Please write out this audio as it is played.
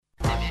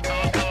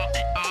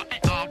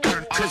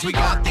'cause we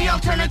got the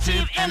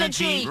alternative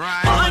energy.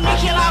 On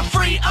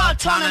nuclear-free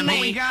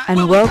autonomy.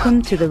 And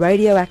welcome to the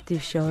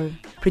Radioactive Show,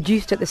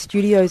 produced at the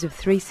studios of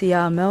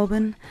 3CR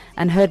Melbourne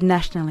and heard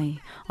nationally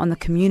on the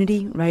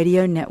Community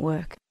Radio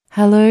Network.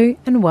 Hello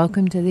and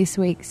welcome to this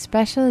week's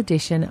special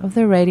edition of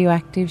the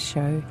Radioactive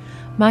Show,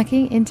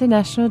 marking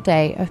International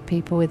Day of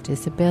People with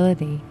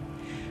Disability.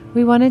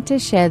 We wanted to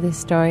share the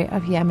story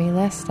of Yami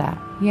Lester,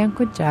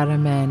 Yankunytjatjara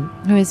man,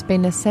 who has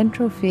been a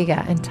central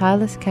figure and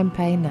tireless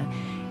campaigner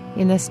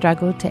in the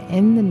struggle to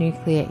end the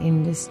nuclear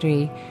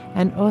industry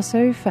and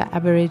also for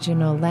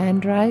Aboriginal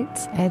land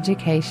rights,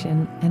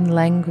 education and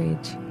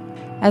language.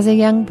 As a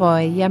young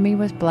boy, Yami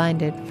was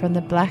blinded from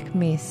the black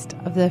mist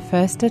of the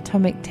first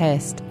atomic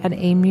test at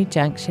Emu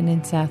Junction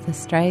in South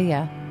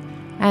Australia.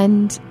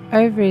 And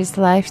over his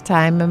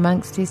lifetime,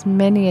 amongst his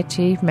many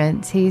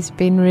achievements, he's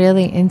been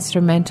really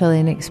instrumental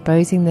in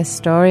exposing the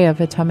story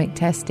of atomic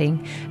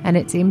testing and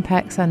its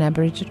impacts on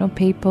Aboriginal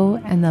people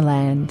and the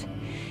land.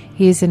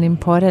 He is an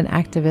important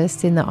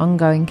activist in the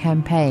ongoing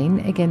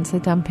campaign against the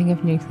dumping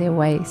of nuclear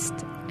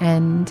waste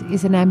and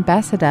is an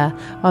ambassador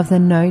of the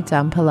No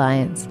Dump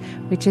Alliance,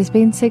 which has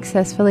been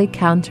successfully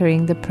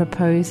countering the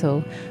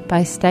proposal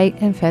by state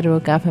and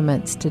federal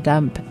governments to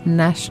dump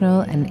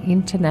national and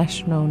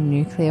international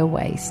nuclear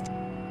waste.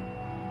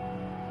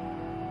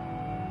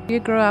 You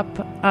grew up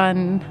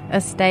on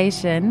a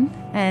station,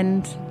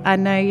 and I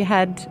know you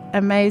had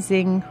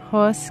amazing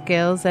horse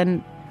skills.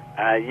 And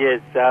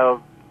yes, I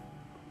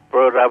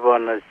brought up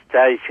on a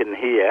station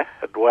here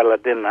at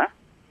Walladina,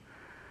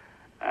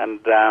 and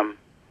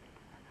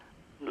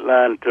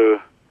learned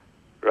to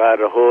ride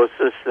the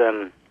horses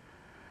and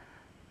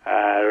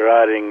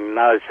riding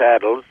no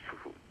saddles.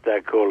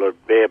 They call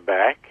it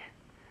bareback.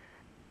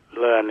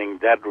 Learning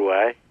that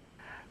way.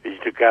 We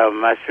used to go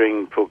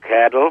mustering for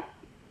cattle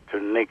to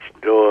next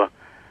door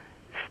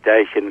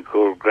station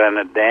called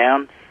Granite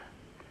Downs,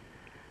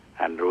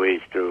 and we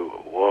used to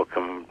walk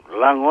a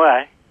long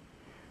way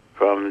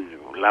from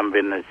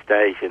Lumbina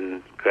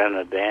Station,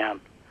 Granite Down,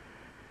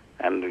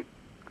 and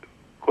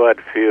quite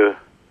a few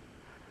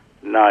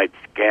nights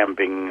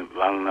camping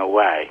along the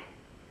way.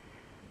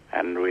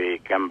 And we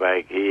come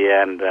back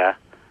here, and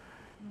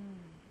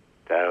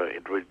so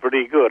it was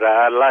pretty good.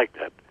 I liked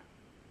it.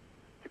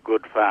 It's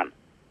good fun.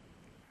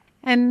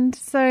 And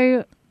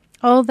so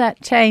all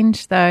that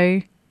changed,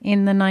 though,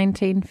 in the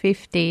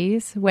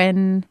 1950s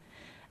when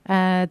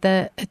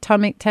the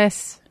atomic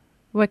tests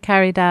were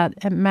carried out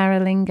at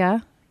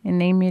Maralinga in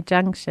Emu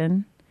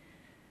Junction.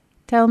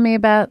 Tell me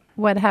about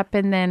what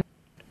happened then.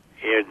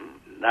 In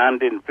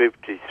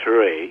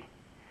 1953,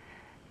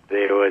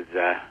 there was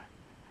a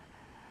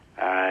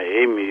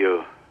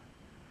Emu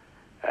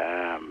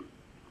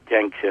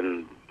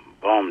Junction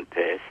bomb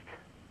test,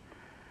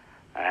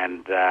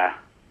 and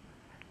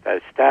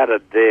they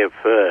started there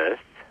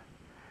first,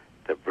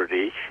 the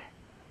British,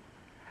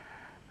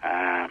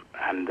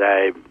 and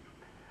they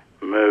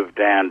moved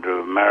down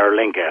to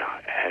Maralinga.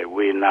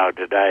 We know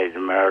today is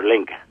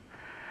Maralinga,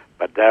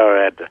 but they were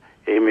at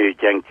Emu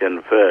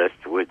Junction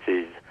first, which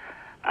is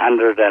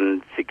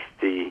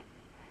 160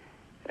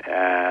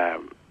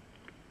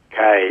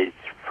 k's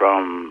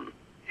from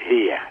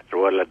here, to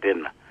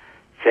Walladina,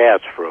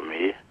 south from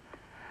here,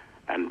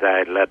 and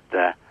they let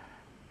the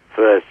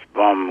first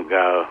bomb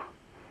go,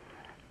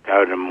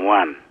 Totem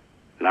 1,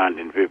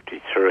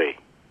 1953.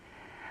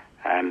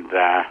 And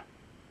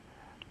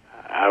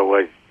I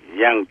was a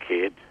young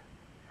kid,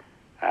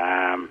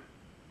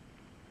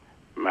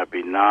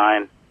 maybe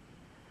 9,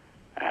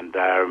 and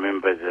I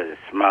remember the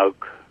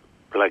smoke,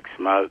 black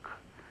smoke,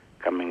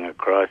 coming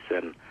across,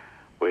 and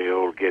we were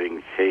all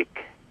getting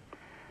sick,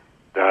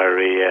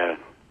 diarrhea,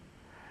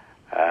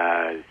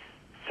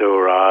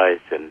 sore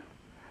eyes, and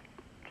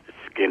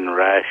skin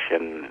rash,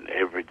 and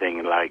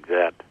everything like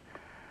that.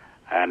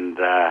 And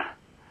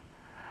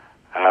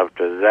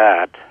after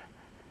that,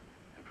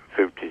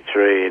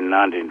 53 in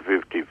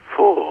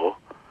 1954,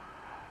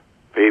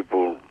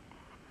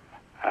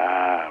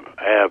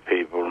 our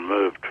people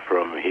moved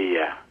from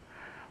here.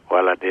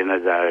 Walladina,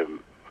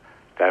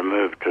 they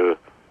moved to a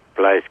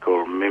place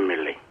called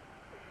Mimili.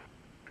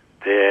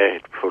 There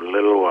for a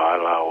little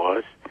while I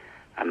was,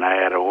 and I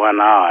had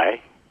one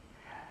eye.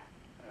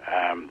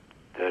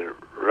 The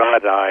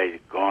right eye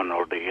gone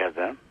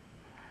altogether,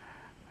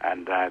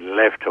 and I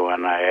left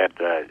one. I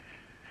had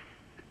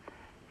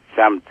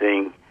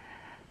something.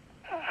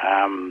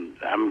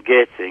 I'm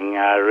guessing.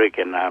 I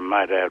reckon I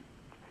might have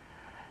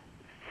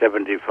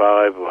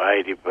 75 or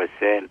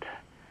 80%.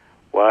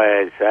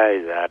 Why I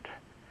say that?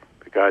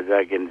 Because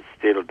I can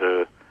still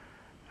do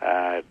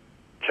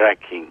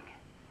tracking,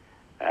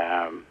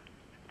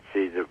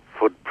 see the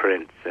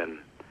footprints and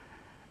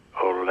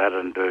all that,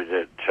 and do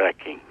the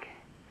tracking.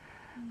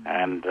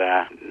 And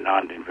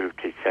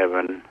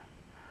 1957,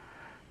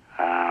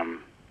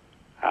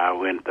 I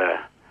went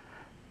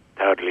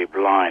totally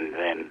blind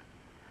then,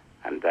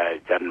 and they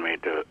sent me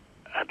to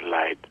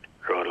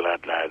Royal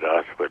Adelaide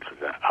Hospital,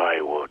 the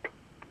eye ward.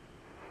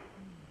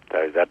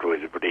 So that was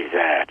pretty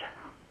sad.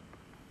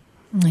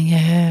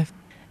 Yeah.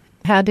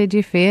 How did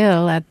you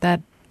feel at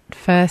that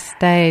first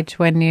stage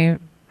when you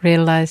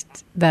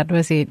realised that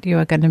was it, you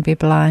were going to be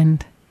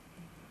blind?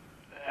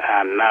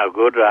 No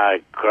good. I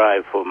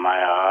cried for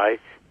my eyes,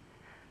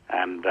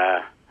 and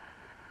I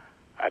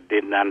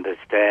didn't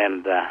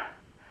understand. The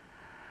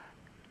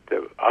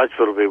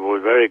hospital people were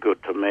very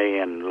good to me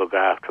and look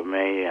after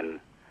me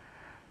and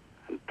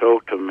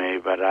talk to me,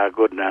 but I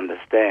couldn't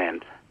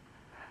understand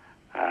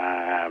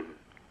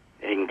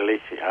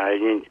English. I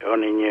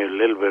only knew a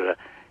little bit of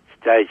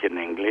station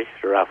English,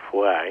 rough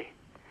way.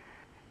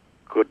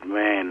 Good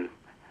man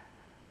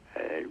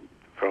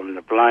from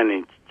the Blind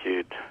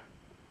Institute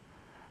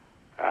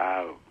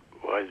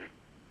was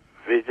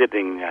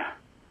visiting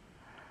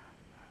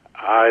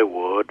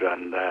Iwood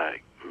and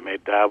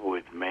met up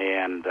with me,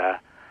 and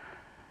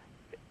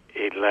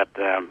he let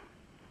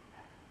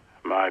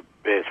my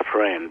best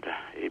friend,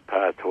 he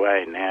passed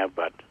away now,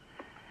 but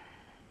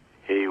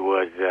he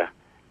was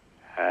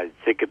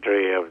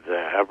secretary of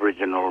the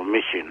Aboriginal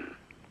Mission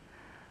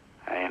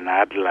in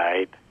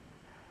Adelaide,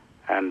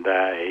 and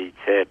he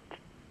said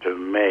to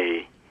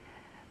me,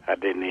 I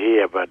didn't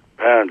hear, but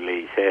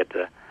apparently he said,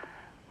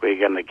 we're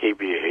going to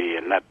keep you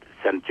here, not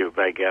send you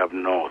back up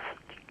north.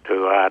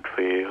 Too hard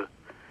for you,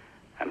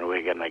 and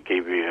we're going to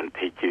keep you and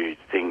teach you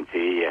things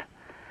here.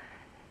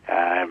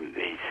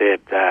 He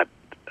said that,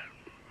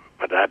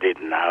 but I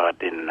didn't know, I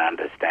didn't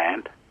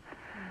understand.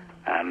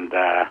 And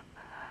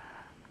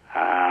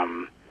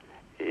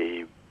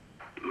he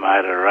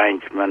made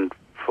arrangement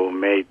for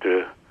me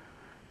to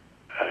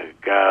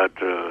go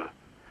to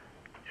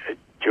a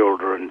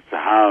children's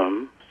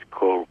home. It's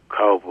called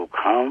Colebrook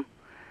Home,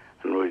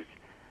 and there was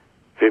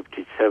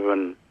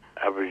 57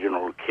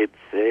 Aboriginal kids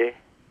there,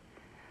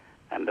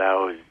 and I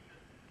was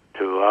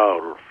too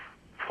old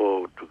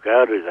to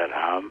go to that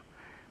home,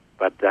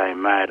 but they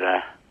made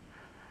a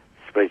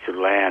special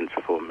allowance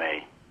for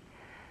me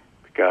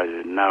because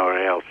there's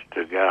nowhere else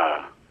to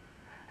go.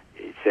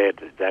 He said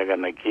they're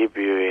going to keep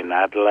you in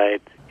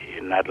Adelaide.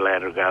 You're not allowed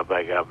to go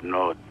back up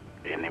north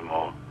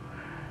anymore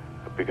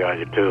because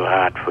it's too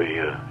hard for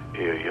you.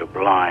 You're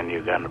blind.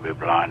 You're going to be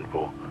blind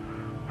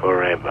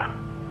forever.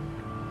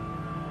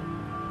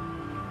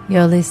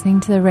 You're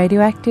listening to the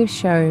Radioactive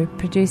Show,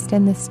 produced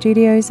in the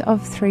studios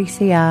of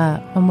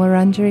 3CR on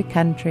Wurundjeri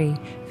Country,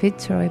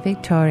 Fitzroy,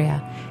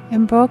 Victoria,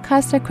 and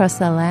broadcast across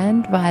the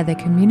land via the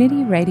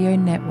Community Radio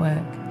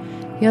Network.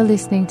 You're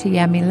listening to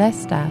Yami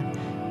Lester,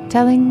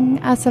 telling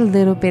us a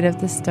little bit of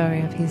the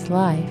story of his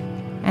life,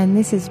 and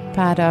this is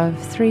part of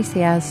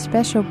 3CR's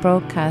special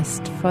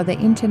broadcast for the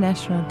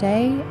International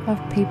Day of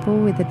People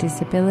with a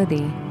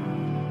Disability.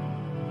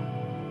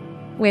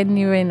 When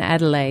you were in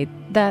Adelaide,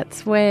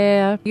 that's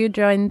where you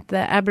joined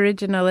the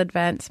Aboriginal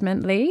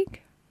Advancement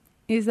League.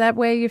 Is that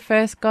where you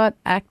first got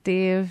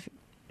active?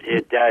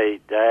 Yeah, they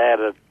had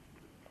an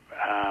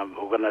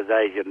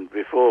organisation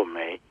before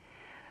me,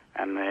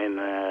 and in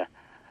the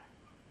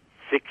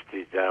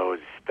 60s I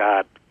would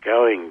start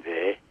going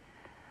there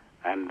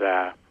and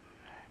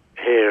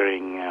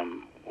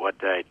hearing what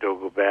they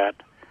talk about,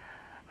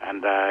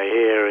 and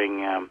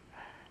hearing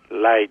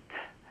late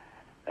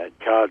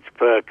Charles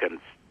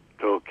Perkins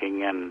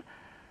talking and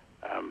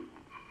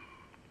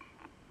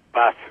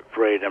bus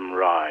freedom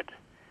ride,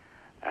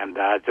 and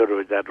I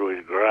thought that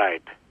was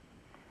great,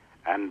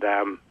 and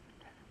I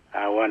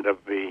want to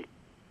be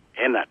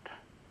in it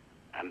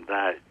and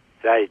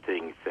say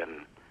things,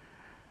 and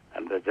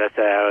that's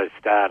how I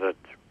started,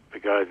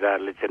 because I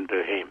listened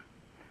to him.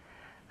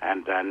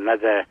 And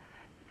another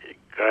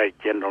great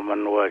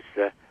gentleman was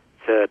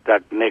Sir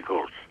Doug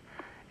Nichols.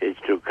 He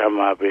used to come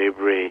up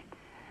every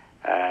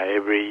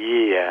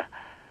year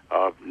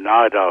of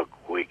Night Hawk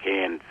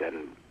weekends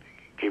and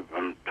give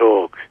them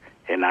talks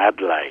in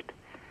Adelaide,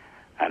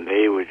 and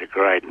he was a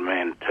great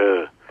man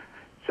too.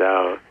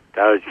 So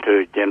those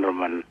two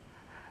gentlemen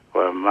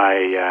were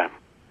my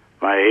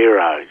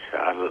heroes.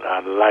 I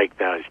like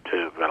those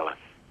two fellas.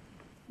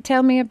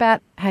 Tell me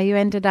about how you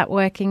ended up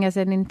working as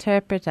an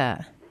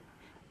interpreter.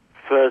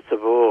 First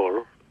of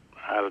all,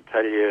 I'll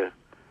tell you,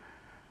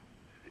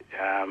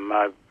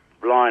 my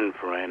blind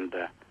friend,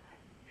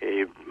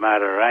 he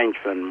made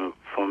arrangement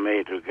for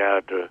me to go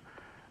to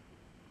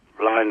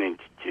Blind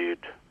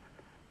Institute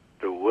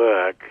to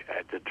work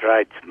at the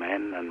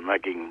tradesmen and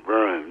making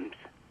brooms,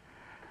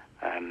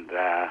 and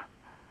they're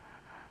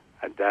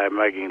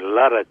making a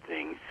lot of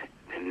things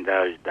in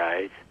those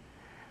days,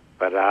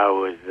 but I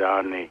was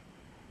only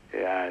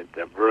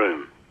the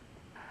broom.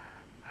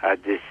 I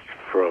just,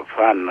 for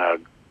fun,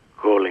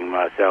 calling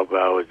myself,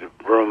 I was a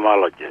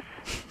broomologist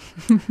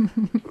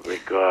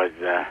because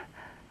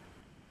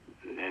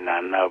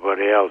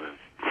nobody else is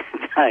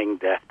saying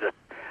that,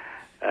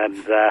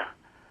 and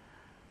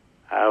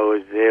I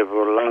was there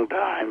for a long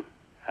time,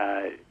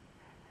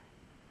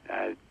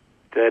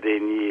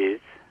 13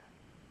 years,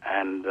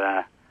 and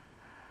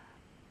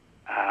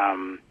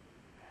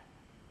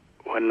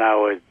when I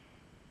was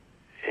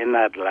in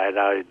Adelaide,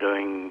 I was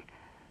doing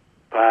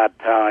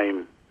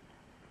part-time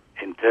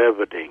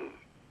interpreting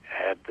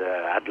at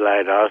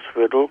Adelaide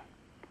Hospital,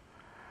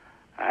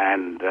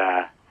 and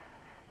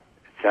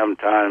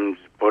sometimes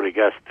Port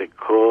Augusta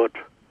Court,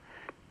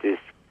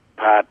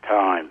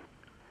 part-time.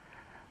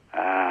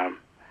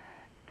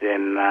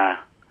 Then I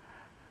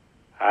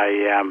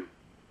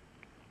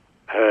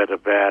heard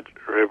about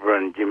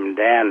Reverend Jim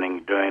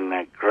Downing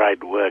doing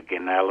great work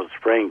in Alice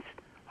Springs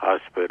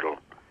Hospital,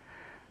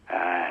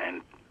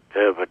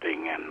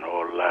 interpreting and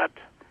all that.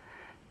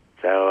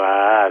 So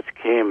I asked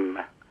him,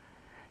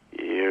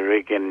 "You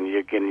reckon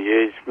you can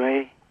use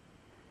me?"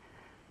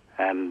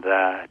 And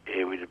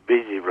he was a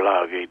busy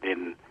bloke. He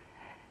didn't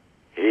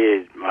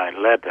hear my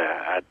letter.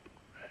 I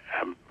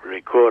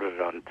recorded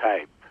on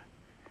tape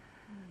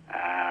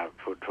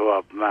for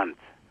 12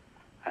 months,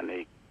 and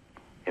he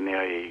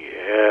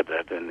heard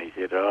it, and he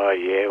said, "Oh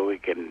yeah, we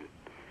can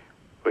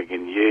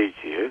use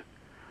you.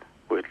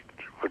 We'll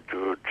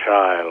do a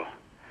trial,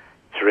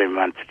 3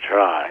 months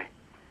try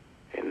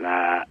in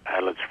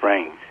Alice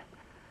Springs."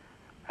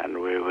 And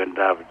we went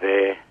up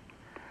there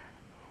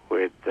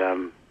with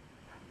 2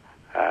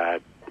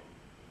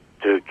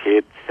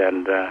 kids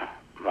and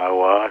my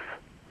wife,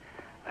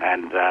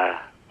 and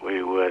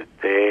we were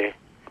there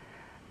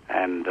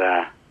and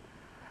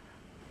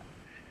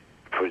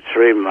for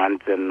 3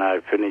 months, and I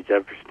finished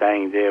up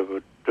staying there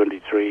for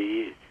 23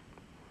 years.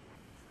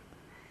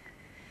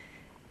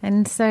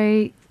 And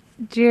so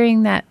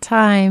during that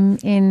time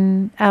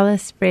in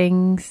Alice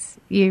Springs,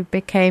 you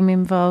became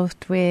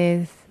involved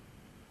with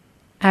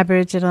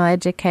Aboriginal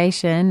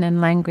education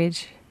and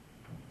language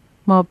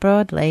more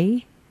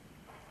broadly.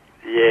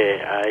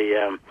 Yeah,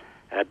 I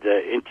at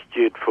the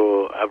Institute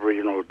for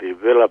Aboriginal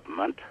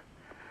Development,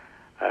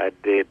 I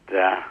did,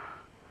 the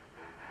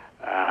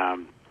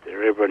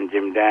Reverend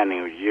Jim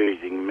Downing was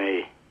using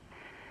me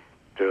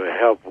to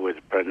help with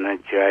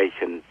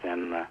pronunciations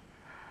and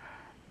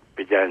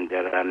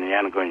Bijanjara and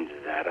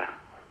Yangonjara.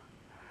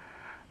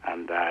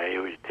 And he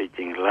was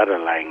teaching a lot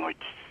of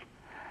language,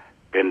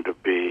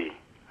 Bentupi,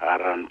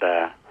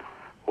 Aranda,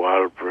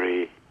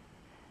 Walbury,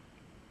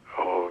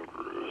 or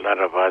a lot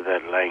of other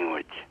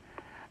language.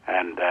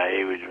 And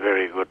he was a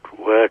very good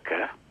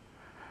worker,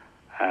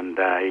 and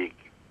he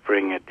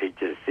bring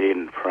teachers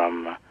in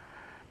from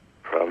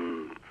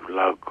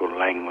local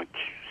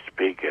language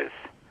speakers,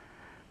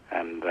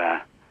 and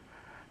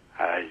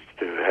I used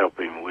to help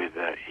him with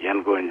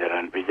Yangonjara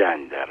and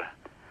Bijanjara,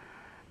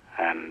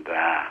 and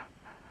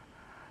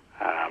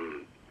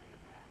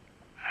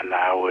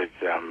I was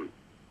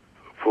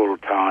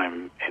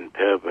full-time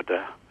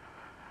interpreter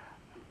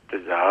to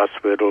the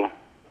hospital,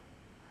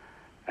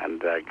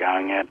 and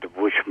going out to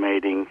bush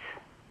meetings,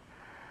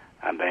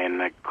 and then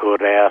the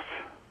courthouse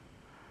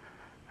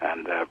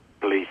and the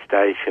police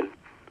station.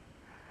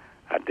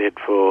 I did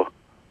for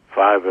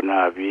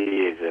 5.5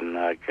 years, and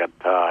I got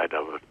tired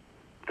of it,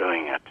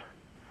 doing it.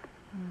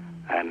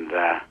 And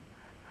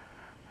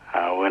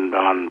I went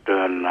on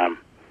doing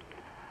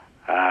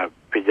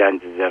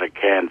Bijanjara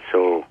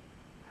Council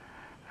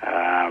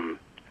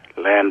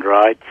land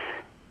rights,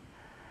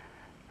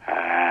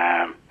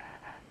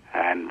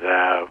 and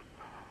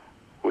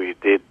we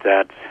did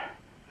that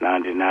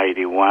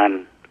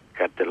 1981,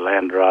 got the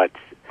land rights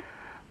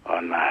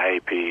on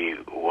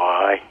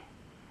APY,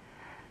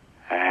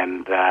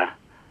 and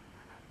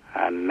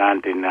in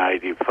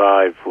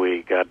 1985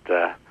 we got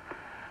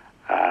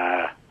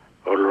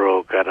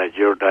Uluru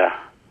Karajurda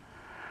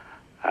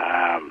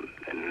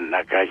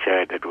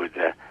negotiated with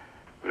the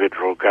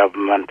federal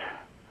government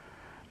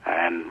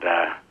and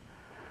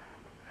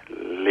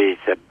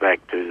leased it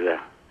back to the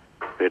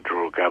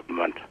federal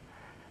government,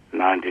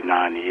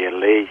 99-year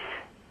lease.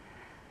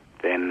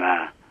 Then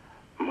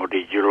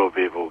Mudijulu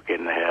people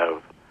can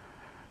have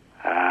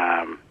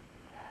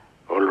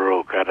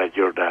Uluru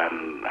Karajurda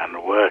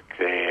and work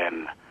there,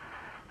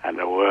 and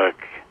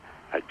work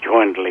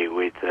jointly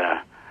with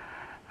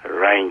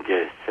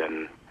rangers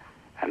and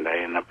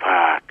in a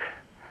park.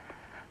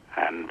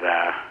 And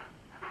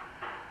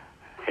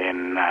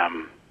in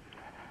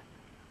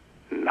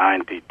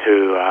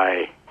 92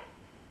 I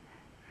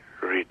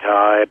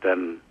retired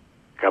and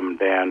come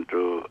down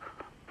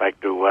back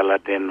to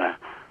Walladina,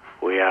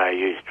 where I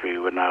used to be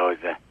when I was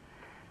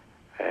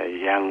a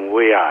young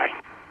Weai.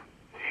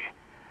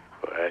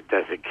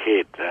 As a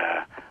kid,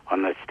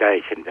 on the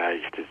station, I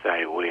used to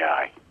say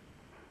Weai.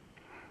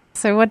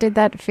 So what did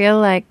that feel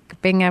like,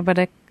 being able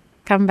to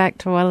come back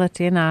to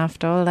Walladina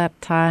after all that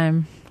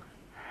time?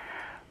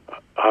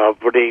 Oh,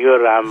 pretty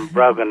good. I'm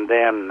broken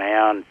down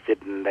now and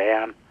sitting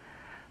down.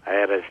 I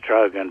had a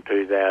stroke in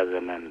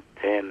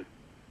 2010.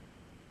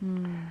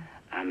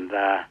 And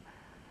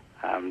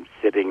I'm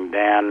sitting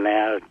down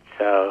now.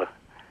 So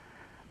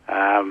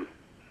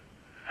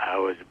I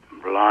was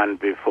blind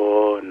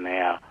before, and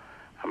now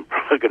I'm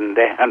broken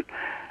down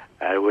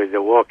with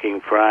a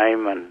walking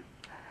frame,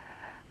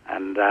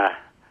 and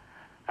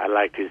I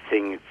like to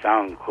sing a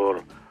song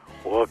called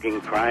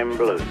Walking Frame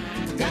Blues.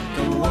 Got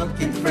the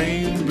walking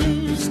frame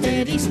blues,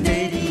 steady,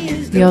 steady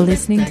as You're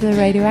listening to The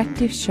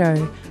Radioactive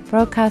Show,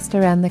 broadcast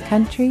around the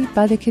country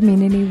by the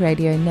Community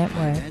Radio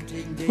Network.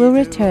 We'll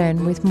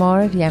return with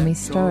more of Yami's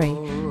story.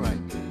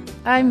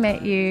 I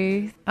met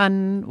you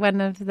on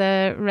one of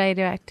the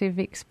radioactive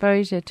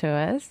exposure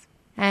tours,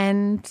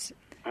 and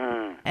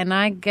And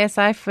I guess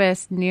I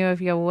first knew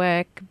of your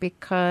work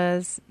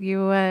because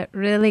you were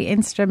really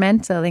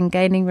instrumental in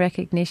gaining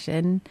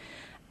recognition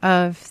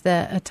of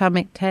the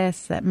atomic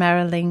tests at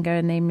Maralinga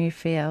and Emu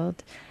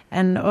Field.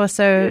 And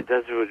also... Yes,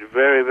 that was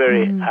very,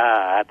 very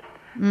hard.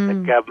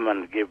 The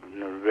government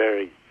given a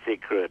very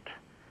secret,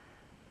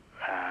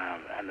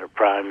 and the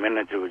Prime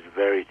Minister was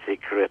very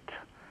secret,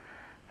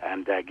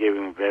 and they're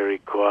giving very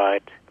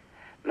quiet,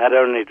 not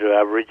only to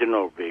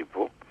Aboriginal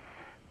people,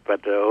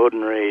 but the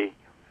ordinary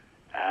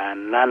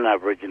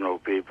non-Aboriginal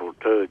people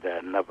too. They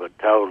never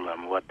told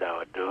them what they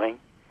were doing.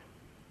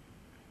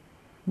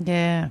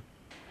 Yeah.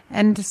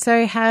 And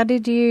so how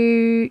did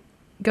you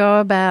go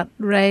about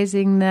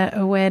raising the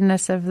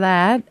awareness of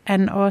that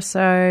and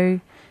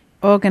also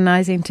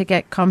organising to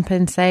get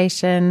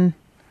compensation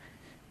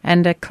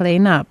and a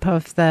clean-up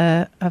of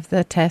the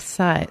test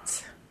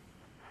sites?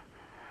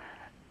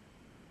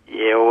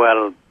 Yeah,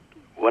 well,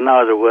 when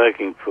I was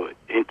working for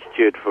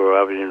Institute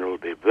for Aboriginal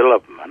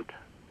Development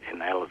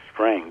in Alice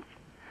Springs,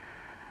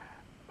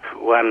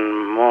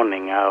 one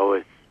morning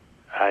I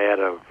had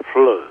a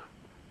flu,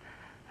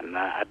 and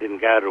I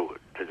didn't go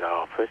to the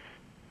office.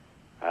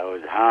 I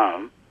was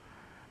home,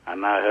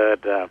 and I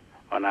heard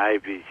on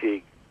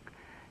ABC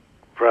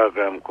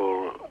program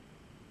called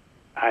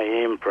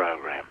IM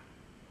program,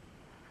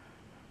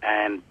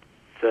 and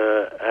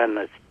Sir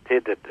Ernest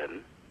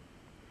Titterton,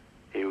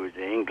 he was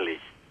an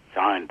English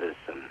scientist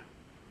and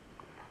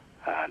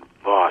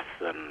boss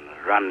and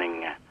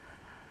running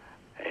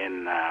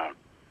in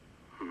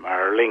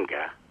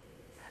Maralinga.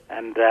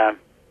 And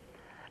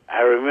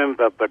I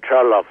remember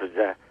patrol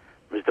officer,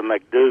 Mr.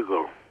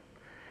 McDougall,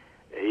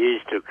 he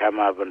used to come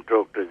up and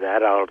talk to the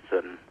adults,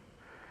 and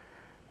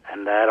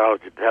the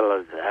adults would tell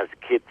us as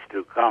kids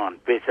to come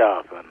and piss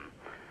off, and,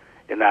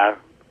 you know,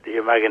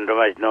 you're making too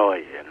much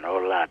noise and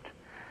all that.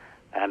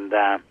 And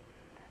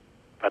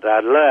but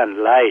I learned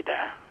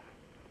later,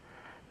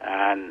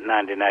 in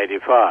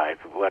 1985,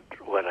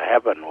 what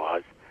happened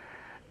was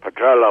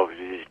patrol officers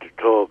used to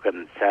talk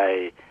and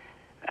say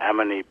how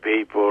many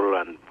people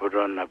and put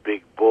on a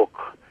big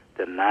book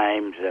the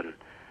names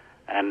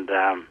and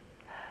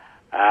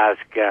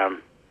ask,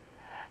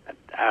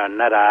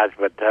 not ask,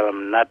 but tell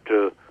them not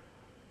to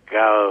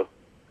go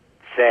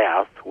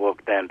south,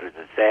 walk down to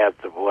the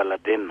south of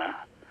Walladina.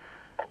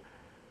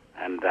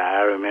 And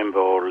I remember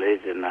all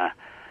this, and I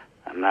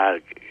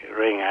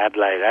rang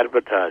Adelaide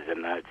Advertiser,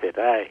 and I said,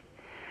 hey,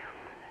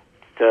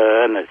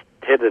 Sir Ernest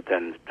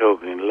Titterton's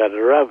talking a lot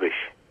of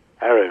rubbish.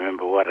 I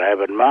remember what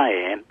happened my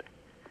end.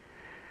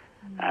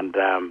 And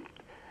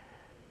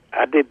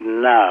I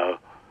didn't know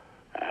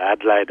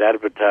Adelaide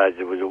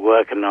Advertiser was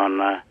working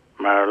on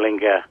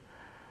Maralinga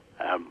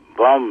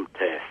bomb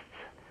tests.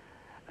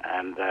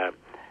 And I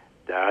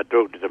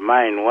talked to the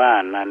main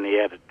one, and he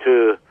had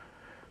two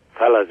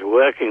fellas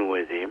working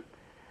with him.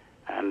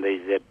 And he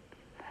said,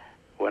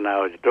 when I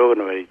was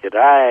talking to him, he said,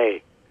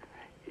 hey,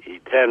 he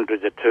turned to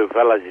the two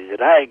fellas, he said,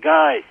 hey,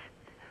 guys,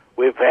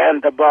 we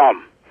found the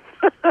bomb.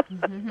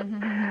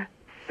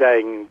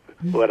 Saying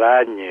what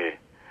I knew.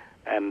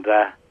 And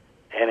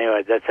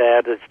anyway, that's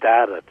how it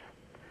started.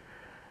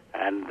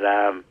 And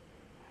I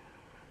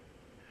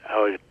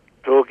was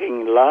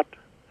talking a lot,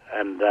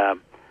 and I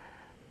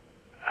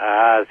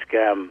asked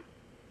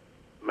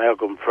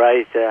Malcolm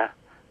Fraser,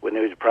 when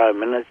he was Prime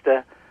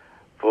Minister,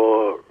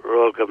 for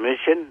Royal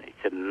Commission. He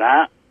said,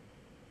 nah,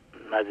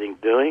 nothing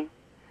doing.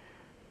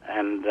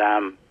 And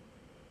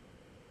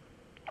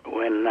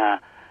when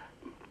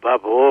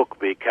Bob Hawke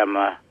became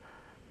a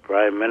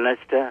Prime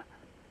Minister,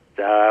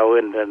 so I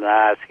went and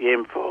asked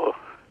him for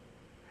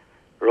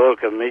Royal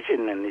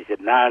Commission, and he said,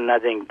 no,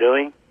 nothing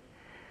doing.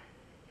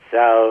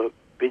 So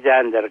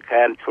Bijandar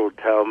Council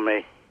told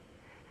me,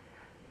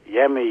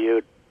 Yami,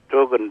 you're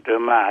talking too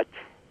much.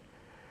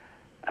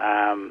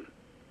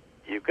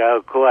 You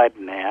go quiet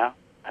now,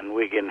 and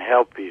we can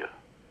help you.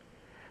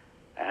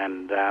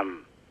 And I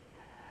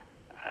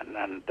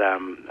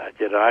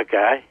said,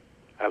 okay,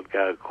 I'll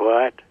go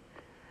quiet.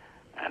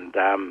 And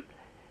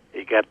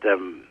he got the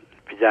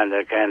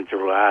Bijandar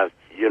Council asked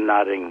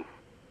Uniting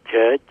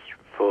Church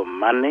for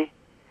money,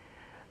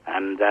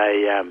 and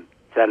they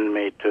sent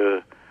me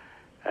to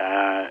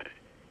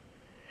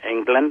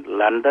England,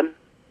 London,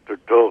 to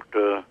talk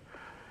to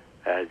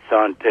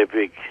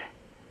scientific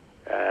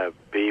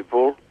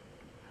people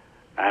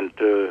and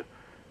to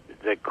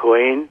the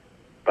Queen,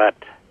 but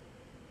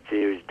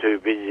she was too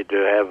busy to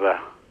have a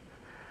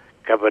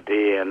cup of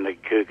tea and a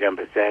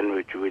cucumber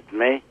sandwich with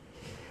me.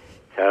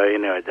 So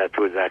anyway, that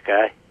was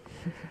okay.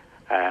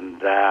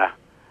 And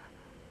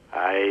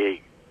I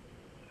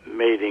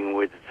meeting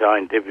with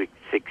scientific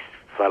six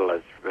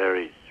fellas,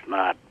 very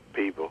smart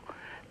people.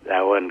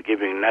 They weren't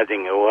giving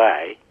nothing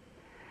away.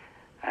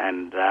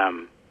 And I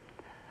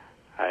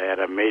had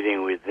a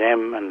meeting with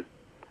them and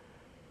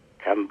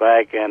come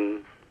back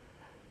in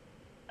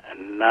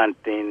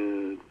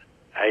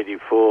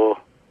 1984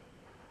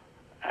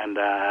 and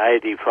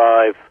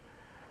 85,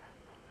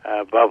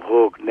 Bob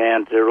Hawke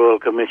announced the Royal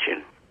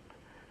Commission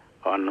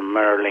on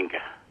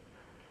Maralinga,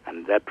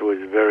 and that was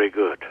very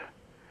good.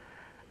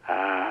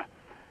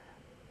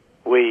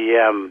 we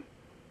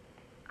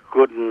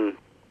couldn't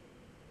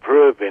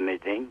prove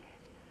anything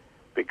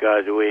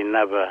because we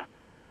never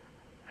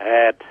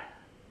had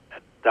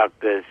a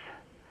doctor's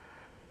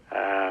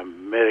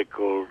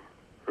medical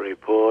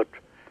report.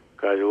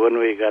 Because when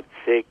we got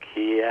sick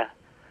here,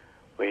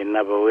 we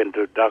never went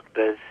to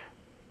doctors,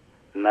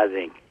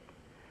 nothing.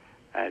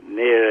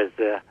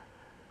 Nearest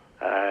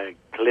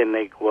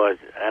clinic was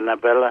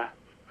Annabella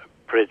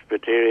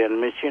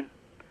Presbyterian Mission,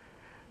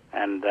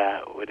 and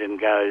we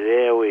didn't go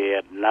there. We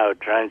had no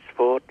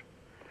transport,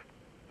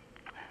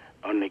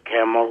 only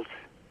camels,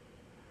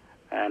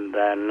 and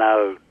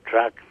no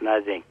truck,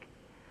 nothing.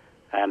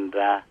 And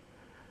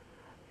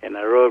in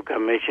a Royal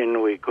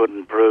Commission, we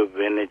couldn't prove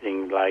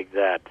anything like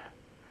that.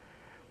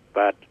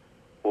 But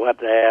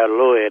what our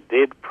lawyer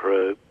did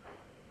prove,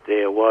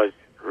 there was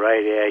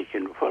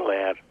radiation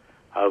fallout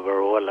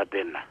over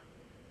Walladina.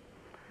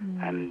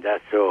 And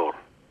that's all.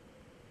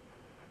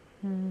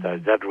 So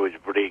that was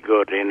pretty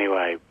good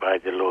anyway by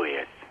the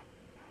lawyers.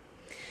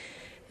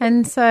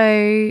 And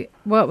so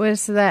what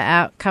was the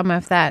outcome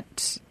of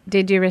that?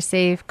 Did you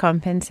receive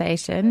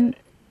compensation?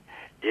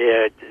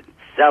 Yeah,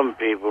 some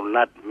people,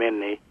 not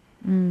many,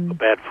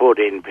 about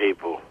 14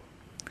 people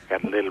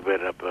got a little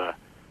bit of a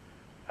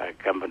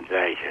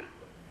compensation.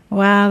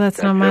 Wow,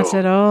 that's not much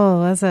at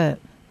all, is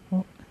it?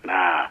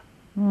 Nah.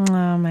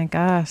 Oh, my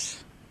gosh.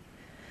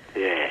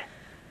 Yeah.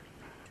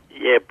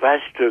 Yeah,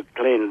 Pastor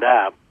cleaned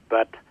up,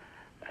 but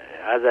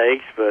other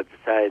experts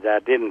say they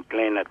didn't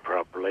clean it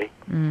properly.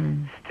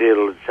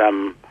 Still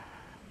some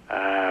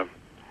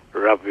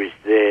rubbish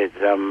there,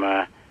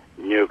 some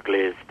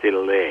nuclear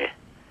still there.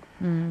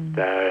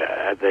 So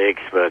other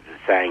experts are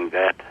saying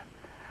that.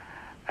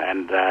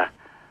 And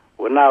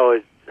when I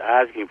was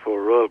asking for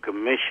a Royal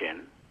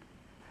Commission,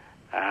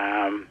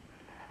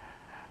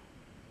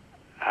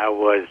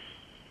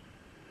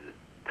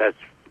 that's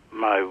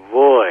my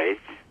voice,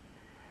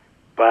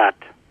 but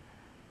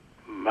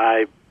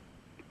my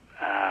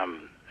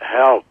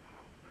help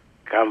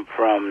come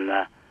from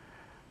the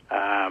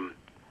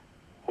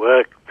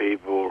work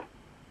people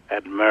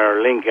at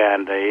Maralinga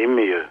and the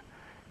Emu,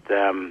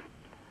 the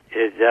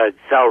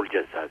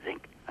soldiers, I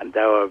think, and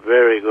they were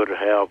very good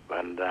help.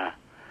 And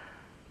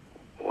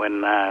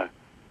when their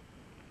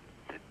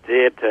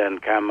turn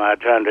come, I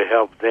trying to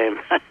help them.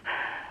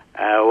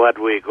 What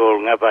we call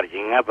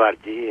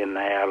ngaparji in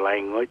our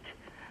language.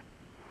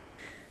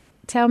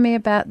 Tell me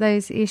about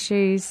those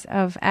issues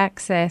of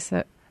access,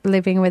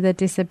 living with a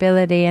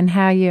disability, and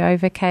how you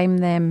overcame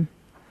them.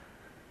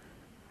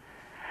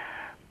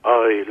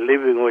 Oh,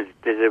 living with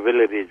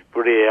disability is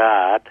pretty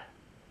hard,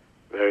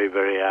 very,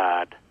 very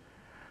hard.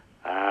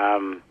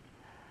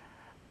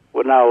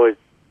 When I was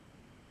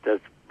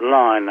just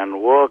blind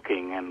and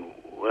walking and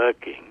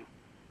working,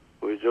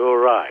 it was all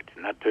right,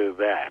 not too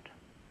bad.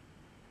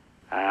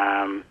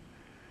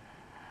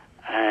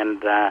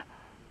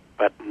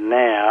 But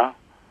now,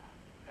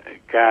 I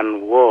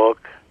can't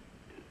walk,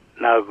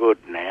 no good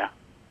now.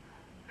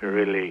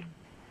 Really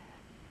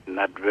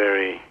not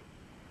very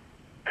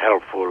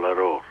helpful at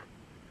all.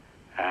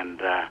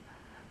 And I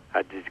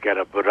just got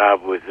to put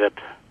up with it.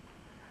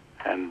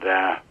 And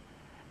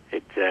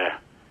it's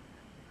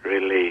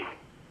really...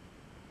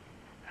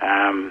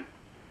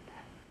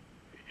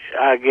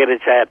 I get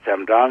sad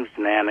sometimes,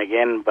 now and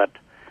again, but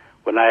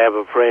when I have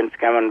a friends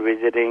coming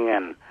visiting,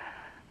 and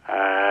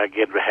I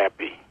get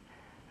happy.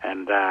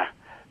 And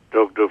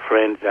talk to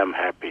friends, I'm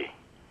happy.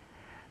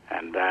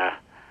 And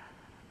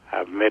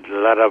I've met a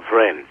lot of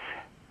friends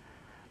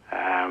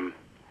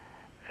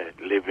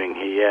living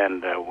here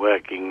and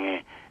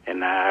working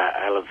in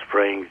Alice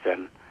Springs,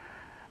 and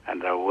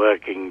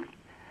working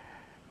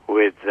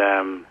with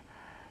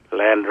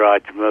land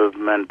rights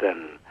movement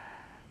and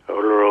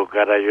Uluru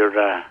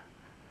Karayura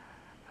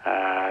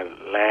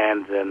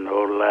lands and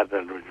all that,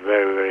 and it was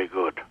very, very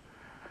good.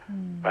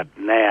 But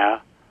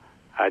now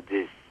I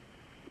just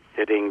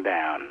sitting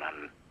down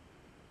and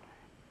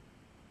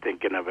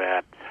thinking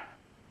about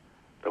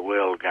the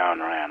world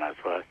going around, I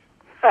suppose.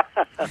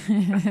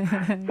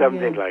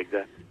 Something like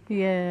that.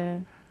 Yeah.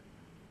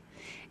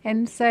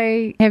 And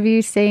so have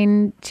you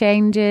seen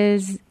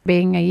changes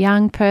being a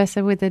young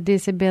person with a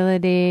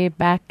disability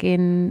back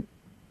in,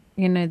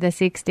 the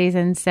 60s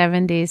and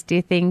 70s? Do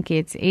you think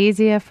it's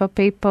easier for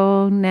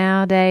people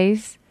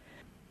nowadays?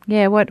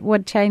 Yeah,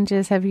 what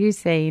changes have you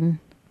seen?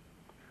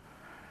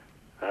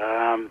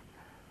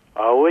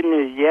 When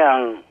you're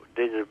young,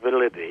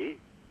 disability,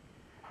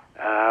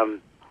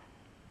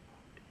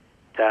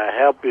 they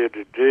help you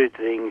to do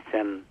things,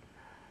 and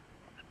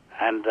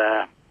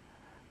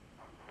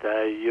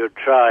you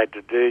try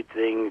to do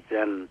things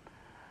and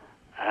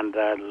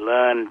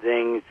learn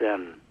things,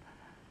 and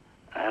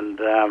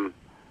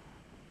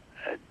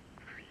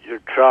you're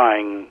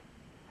trying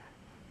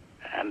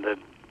and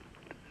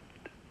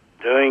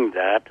doing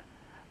that,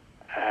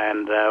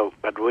 and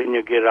but when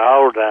you get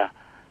older,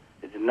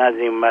 there's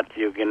nothing much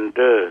you can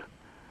do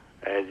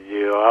as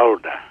you're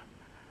older,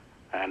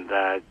 and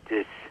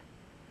just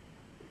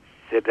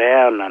sit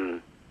down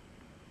and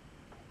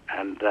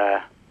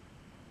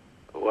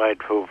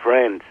wait for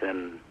friends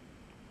and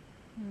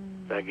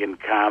they can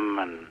come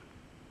and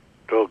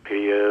talk to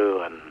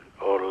you and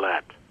all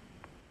that.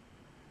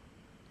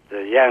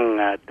 The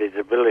young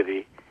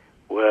disability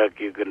work,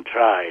 you can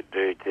try,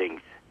 do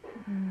things.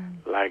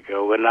 Like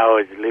when I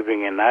was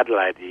living in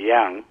Adelaide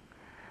young,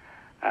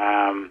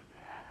 I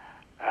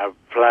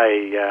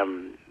play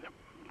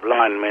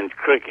blind men's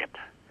cricket,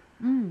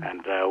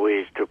 and we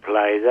used to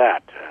play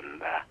that,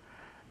 and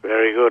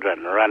very good,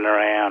 and run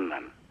around,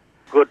 and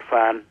good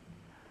fun.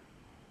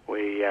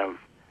 We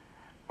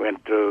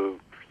went to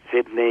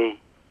Sydney,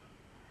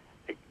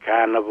 the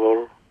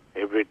Carnival,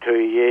 every 2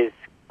 years,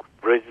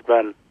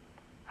 Brisbane,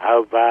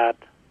 Hobart,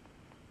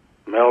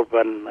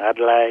 Melbourne,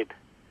 Adelaide.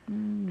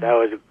 That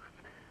was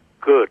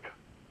good.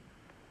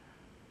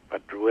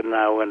 But when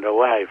I went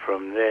away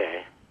from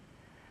there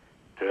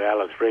to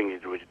Alice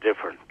Springs, it was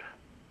different.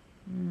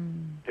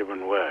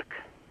 Different work.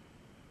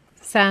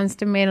 Sounds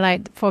to me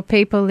like for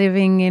people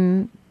living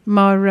in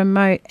more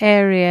remote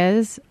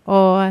areas,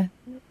 or,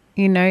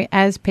 you know,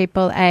 as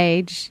people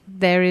age,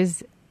 there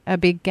is a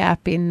big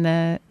gap in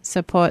the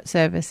support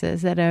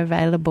services that are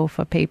available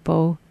for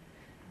people.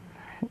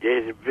 Yeah,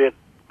 it's a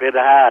bit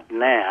hard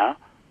now,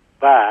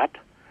 but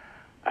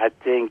I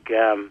think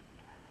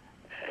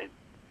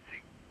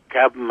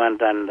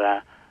government and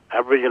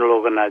Aboriginal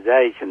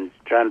organisations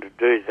trying to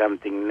do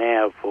something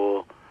now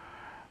for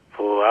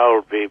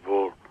old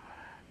people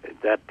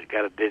that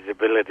got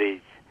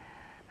disabilities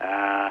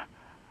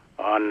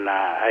on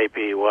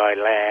APY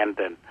land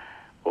and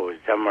or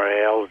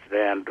somewhere else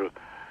down to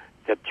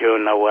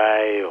Tatuna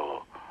Way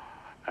or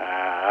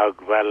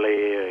Oak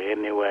Valley or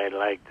anywhere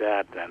like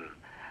that,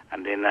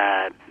 and in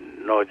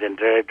Northern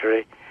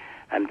Territory,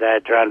 and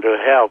they're trying to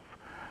help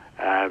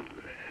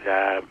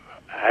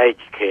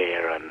aged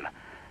care and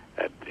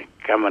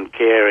come and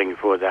caring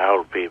for the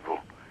old people.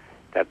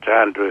 They're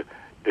trying to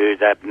do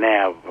that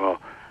now for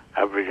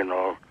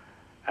Aboriginal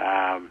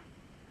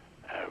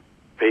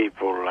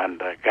people and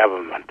the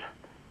government.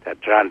 They're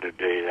trying to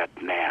do that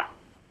now.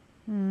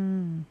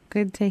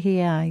 Good to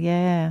hear,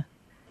 yeah.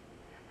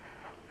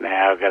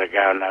 Now I've got to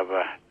go and have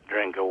a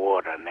drink of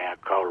water now,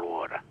 cold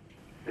water.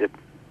 It's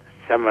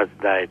summer's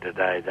day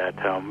today, they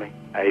told me.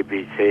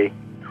 ABC.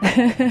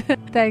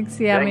 Thanks,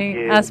 Yummy.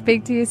 Thank you. I'll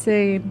speak to you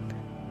soon.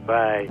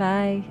 Bye.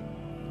 Bye.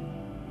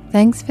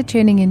 Thanks for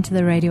tuning into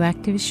the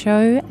Radioactive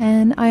Show,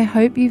 and I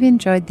hope you've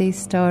enjoyed these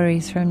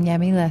stories from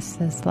Yami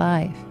Lester's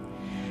life.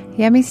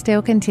 Yami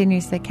still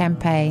continues the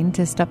campaign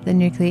to stop the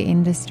nuclear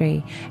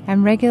industry,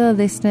 and regular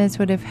listeners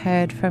would have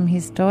heard from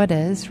his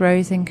daughters,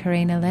 Rose and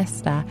Karina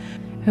Lester,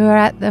 who are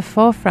at the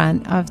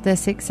forefront of the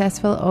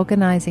successful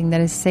organising that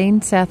has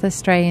seen South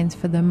Australians,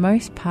 for the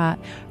most part,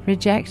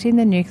 rejecting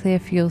the Nuclear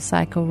Fuel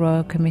Cycle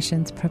Royal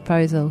Commission's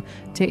proposal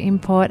to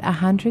import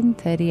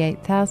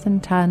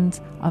 138,000 tonnes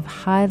of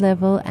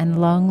high-level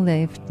and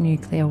long-lived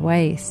nuclear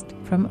waste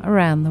from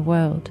around the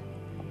world.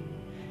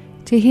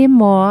 To hear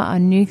more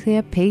on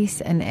nuclear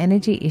peace and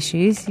energy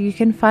issues, you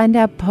can find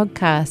our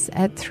podcasts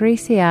at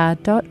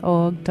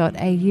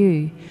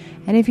 3cr.org.au.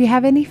 And if you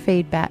have any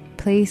feedback,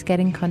 please get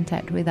in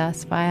contact with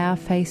us via our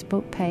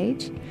Facebook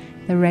page,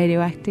 The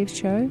Radioactive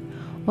Show,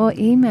 or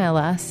email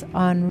us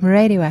on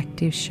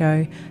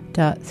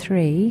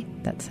radioactiveshow.3,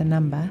 that's a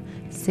number,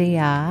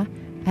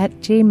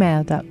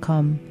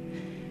 cr@gmail.com.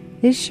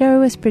 This show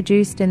was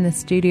produced in the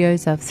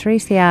studios of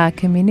 3CR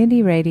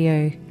Community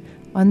Radio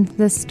on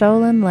the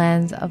stolen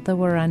lands of the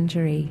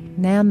Wurundjeri,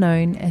 now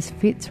known as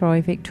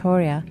Fitzroy,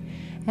 Victoria,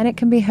 and it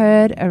can be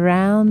heard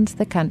around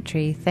the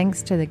country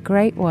thanks to the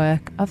great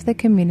work of the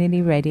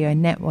Community Radio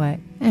Network.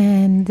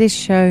 And this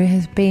show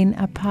has been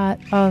a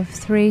part of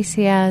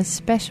 3CR's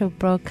special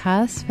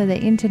broadcast for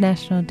the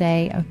International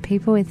Day of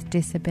People with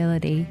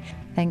Disability.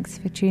 Thanks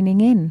for tuning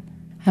in.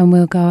 And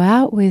we'll go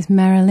out with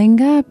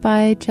Maralinga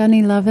by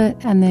Johnny Lovett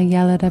and the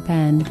Yalada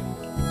Band.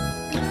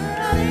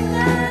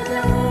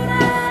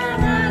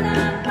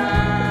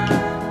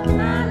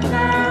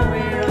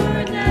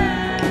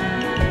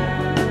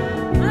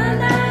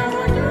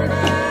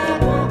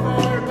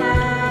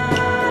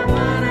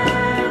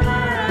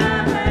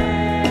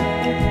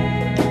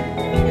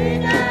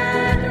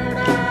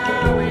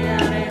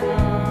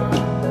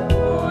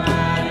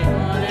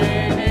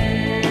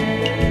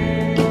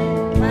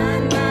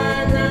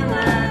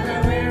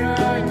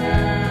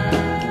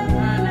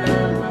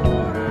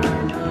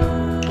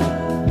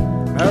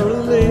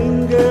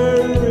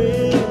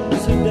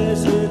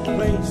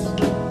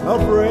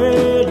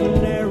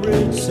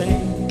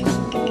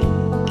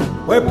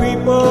 Where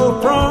people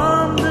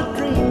from the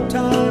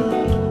dreamtime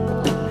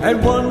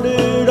had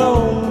wandered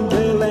on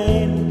their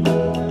land.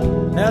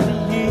 Now the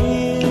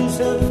years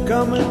have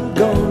come and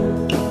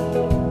gone.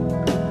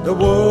 The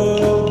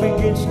world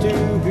begins to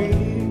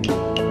hear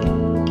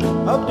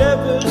of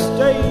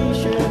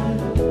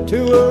devastation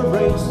to a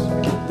race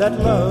that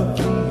loved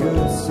the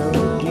earth so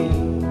dear.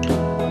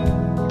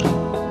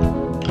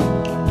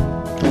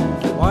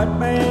 White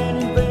man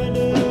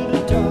invented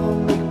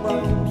atomic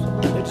bombs,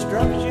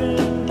 destruction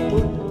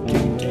put to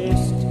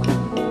test.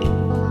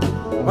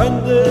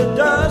 When the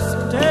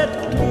dust had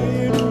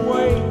cleared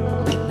away,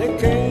 there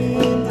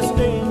came the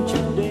stench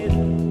of death.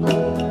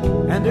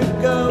 and the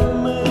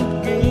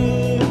government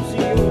gives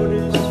the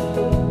orders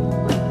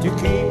to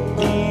keep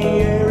the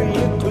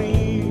area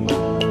clear.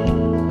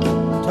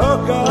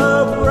 Talk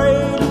of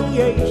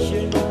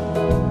radiation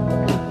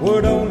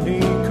would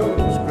only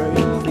cause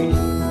great fear.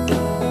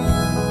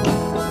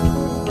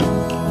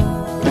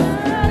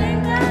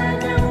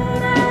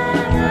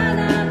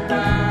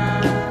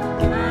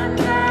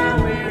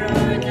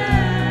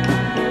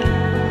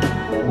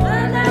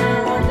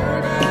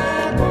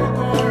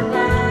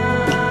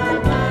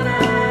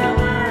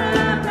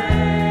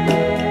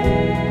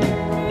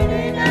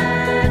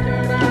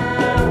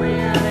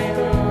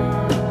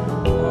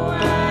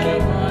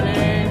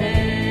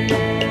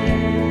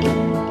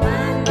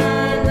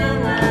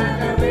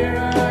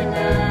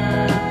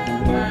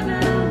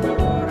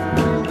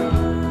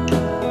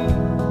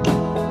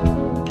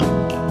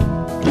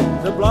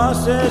 The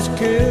blast has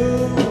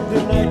killed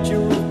the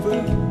natural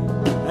food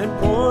and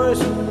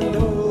poisoned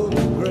all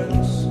the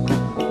grass.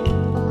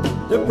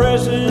 The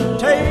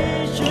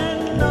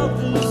presentation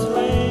of this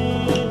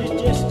land is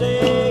just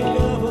a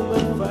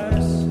government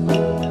farce.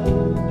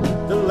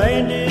 The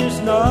land is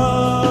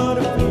not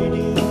a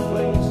fitting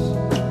place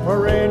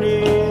for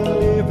any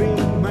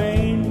living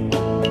man.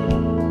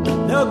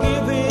 They'll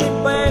give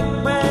it back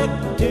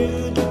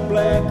to the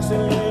blacks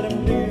and let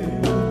them do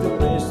the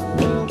best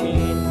they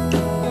can.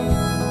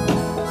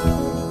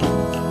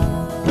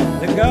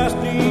 The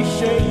ghastly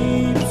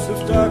shapes of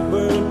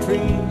stark-burnt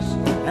trees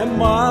and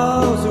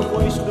miles of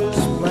wasteless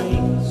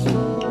plains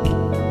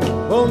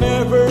will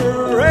never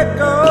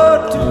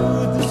echo to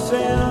the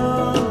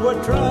sound where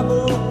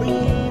tribal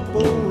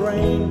people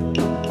reign.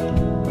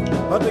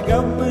 But the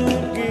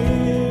government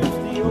gives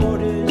the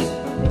orders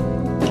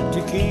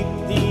to keep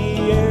the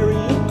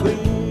area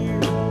clear.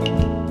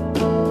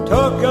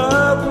 Talk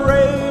of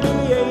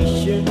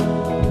radiation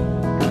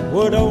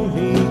would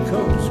only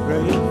cause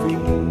great fear.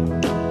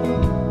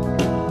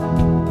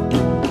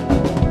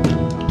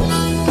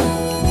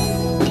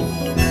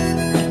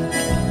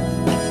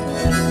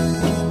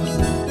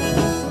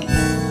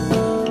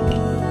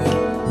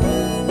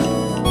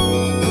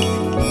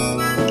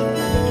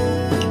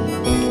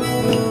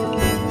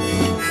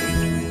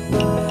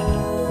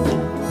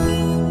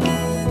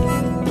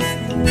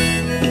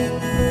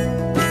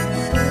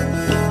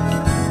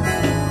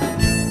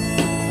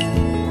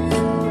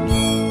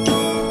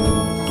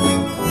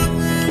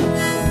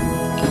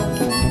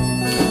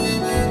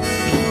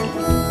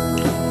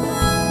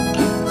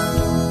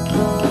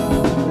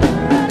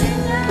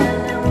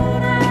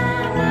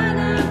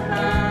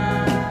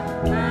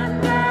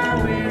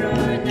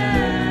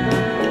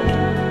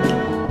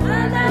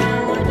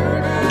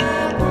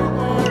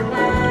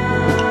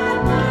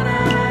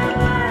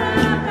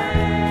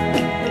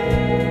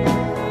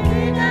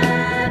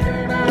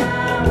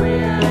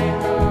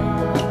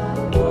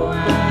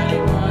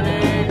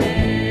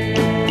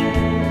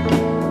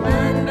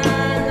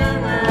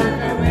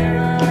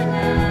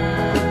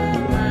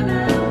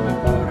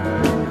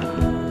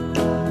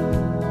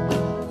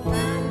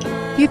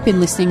 You've been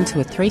listening to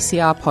a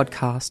 3CR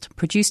podcast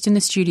produced in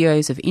the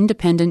studios of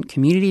independent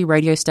community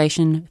radio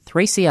station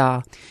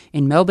 3CR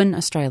in Melbourne,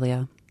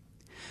 Australia.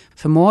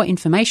 For more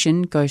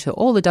information, go to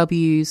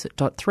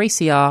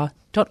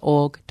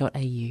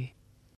allthews.3cr.org.au.